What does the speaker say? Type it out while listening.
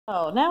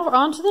So now we're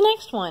on to the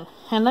next one,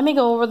 and let me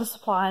go over the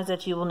supplies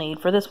that you will need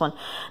for this one.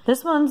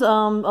 This one's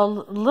still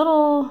a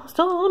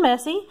little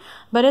messy,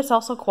 but it's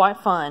also quite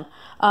fun.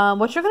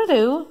 What you're going to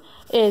do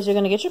is you're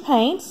going to get your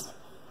paints.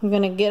 You're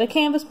going to get a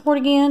canvas board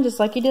again, just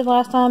like you did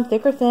last time.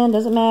 Thick or thin,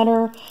 doesn't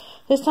matter.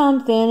 This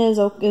time thin is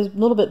a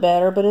little bit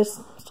better, but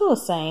it's still the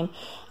same.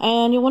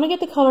 And you want to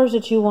get the colors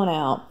that you want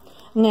out.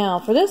 Now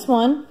for this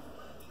one,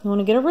 you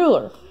want to get a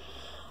ruler.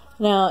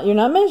 Now you're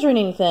not measuring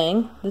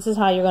anything. This is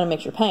how you're going to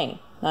mix your paint.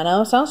 I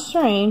know it sounds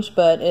strange,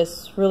 but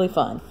it's really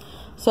fun.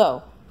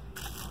 So,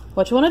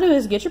 what you want to do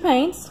is get your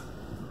paints.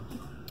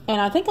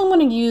 And I think I'm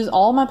going to use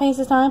all my paints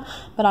this time,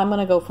 but I'm going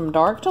to go from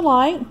dark to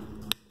light.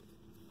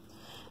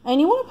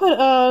 And you want to put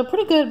a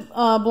pretty good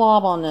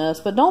blob on this,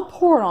 but don't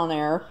pour it on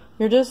there.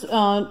 You're just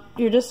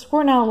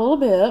squirting out a little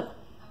bit.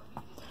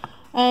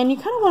 And you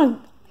kind of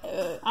want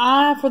to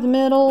eye for the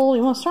middle.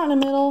 You want to start in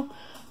the middle.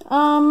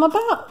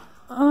 About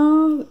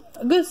a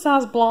good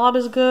size blob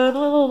is good, a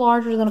little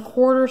larger than a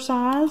quarter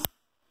size.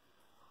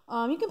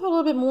 You can put a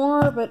little bit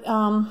more, but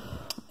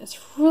it's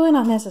really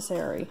not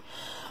necessary.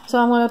 So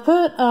I'm going to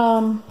put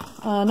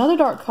another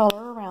dark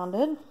color around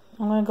it.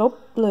 I'm going to go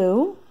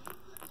blue.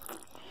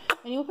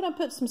 And you're going to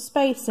put some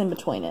space in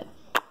between it.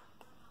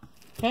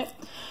 Okay.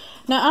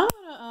 Now I'm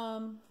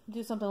going to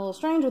do something a little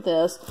strange with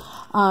this.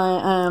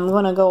 I am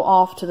going to go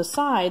off to the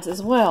sides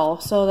as well,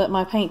 so that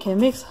my paint can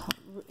mix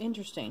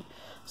interesting.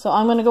 So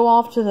I'm going to go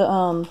off to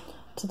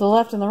the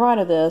left and the right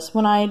of this.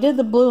 When I did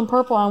the blue and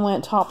purple, I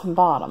went top and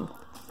bottom.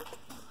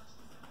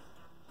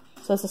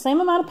 So it's the same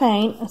amount of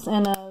paint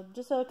and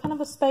just a kind of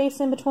a space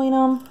in between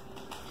them.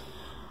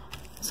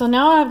 So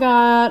now I've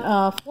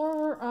got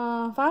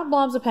 5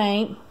 blobs of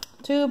paint,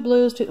 2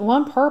 blues,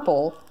 1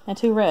 purple, and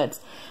 2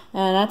 reds.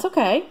 And that's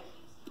okay.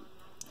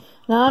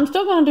 Now I'm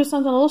still going to do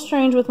something a little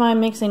strange with my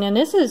mixing, and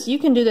you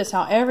can do this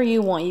however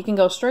you want. You can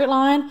go straight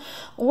line,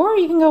 or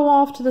you can go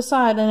off to the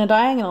side in a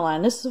diagonal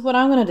line. This is what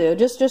I'm going to do,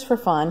 just for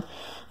fun.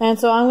 And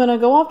so I'm going to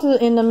go off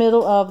in the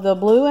middle of the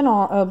blue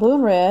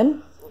and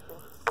red,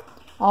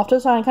 off to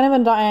the side, kind of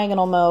in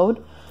diagonal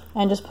mode,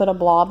 and just put a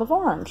blob of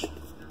orange.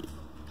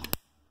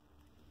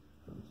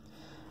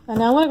 And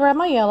now I'm going to grab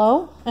my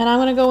yellow, and I'm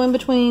going to go in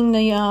between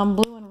the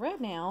blue and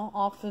red now,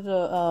 off to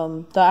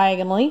the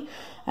diagonally,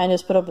 and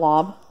just put a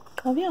blob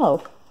of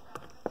yellow.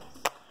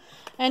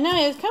 And now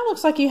it kind of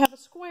looks like you have a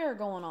square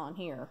going on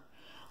here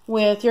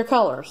with your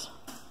colors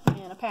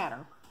and a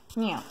pattern.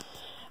 Yeah.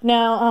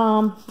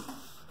 Now,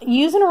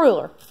 using a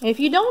ruler. If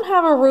you don't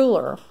have a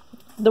ruler,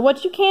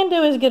 what you can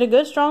do is get a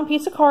good strong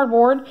piece of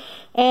cardboard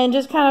and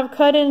just kind of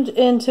cut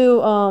into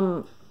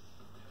a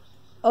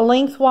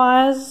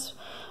lengthwise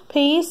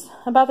piece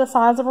about the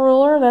size of a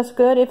ruler. That's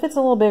good. If it's a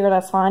little bigger,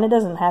 that's fine. It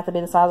doesn't have to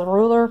be the size of a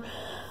ruler.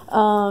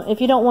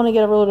 If you don't want to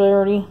get a ruler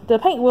dirty, the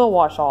paint will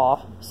wash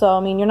off. So, I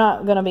mean, you're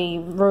not going to be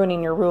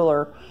ruining your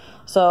ruler.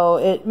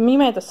 So, you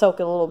may have to soak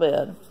it a little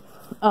bit.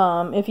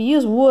 If you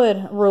use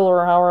wood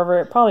ruler, however,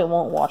 it probably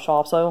won't wash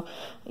off. So,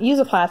 use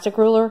a plastic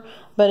ruler.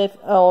 But if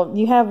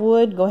you have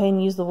wood, go ahead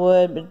and use the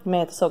wood. But you may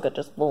have to soak it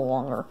just a little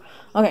longer.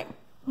 Okay,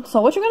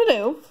 so what you're going to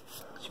do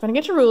is you're going to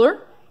get your ruler.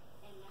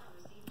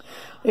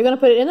 You're going to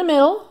put it in the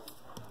middle.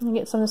 And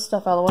get some of this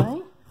stuff out of the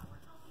way.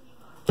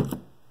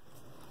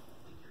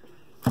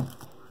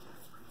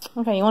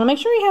 Okay, you want to make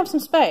sure you have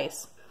some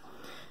space.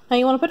 Now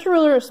you want to put your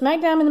ruler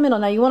smack down in the middle.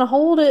 Now you want to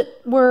hold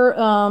it where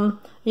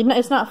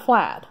it's not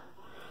flat.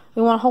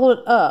 You want to hold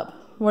it up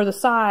where the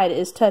side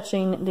is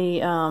touching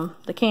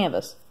the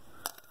canvas.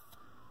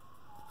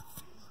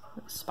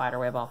 Spider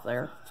web off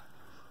there.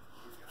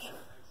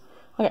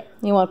 Okay,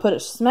 you want to put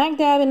it smack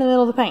dab in the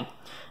middle of the paint.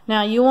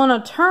 Now you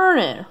want to turn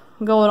it,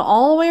 going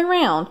all the way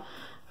around,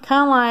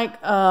 kind of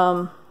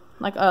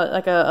like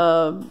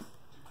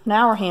an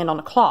hour hand on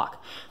a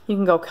clock. You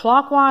can go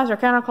clockwise or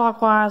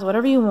counterclockwise,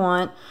 whatever you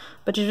want,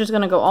 but you're just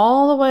going to go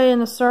all the way in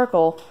the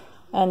circle,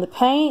 and the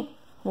paint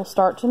will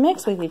start to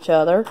mix with each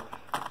other.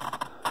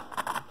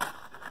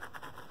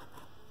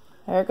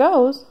 There it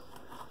goes.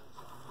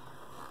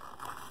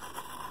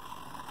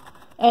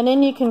 And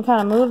then you can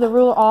kind of move the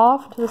ruler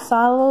off to the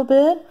side a little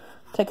bit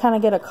to kind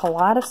of get a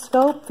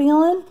kaleidoscope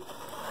feeling.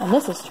 And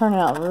this is turning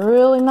out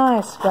really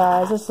nice,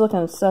 guys. It's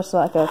looking such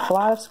like a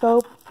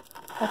kaleidoscope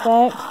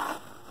effect.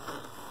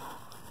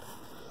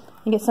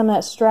 You get some of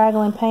that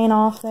straggling paint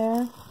off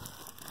there.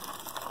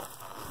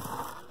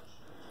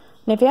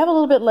 And if you have a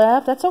little bit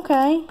left, that's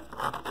okay.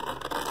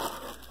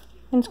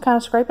 And just kind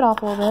of scrape it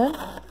off a little bit.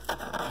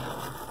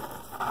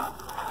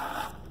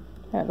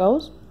 There it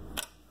goes.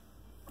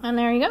 And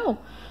there you go.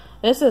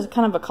 This is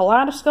kind of a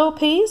kaleidoscope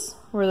piece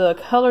where the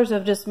colors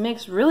have just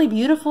mixed really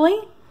beautifully.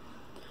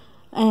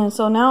 And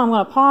so now I'm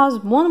going to pause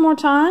one more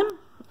time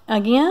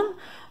again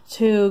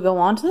to go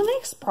on to the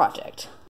next project.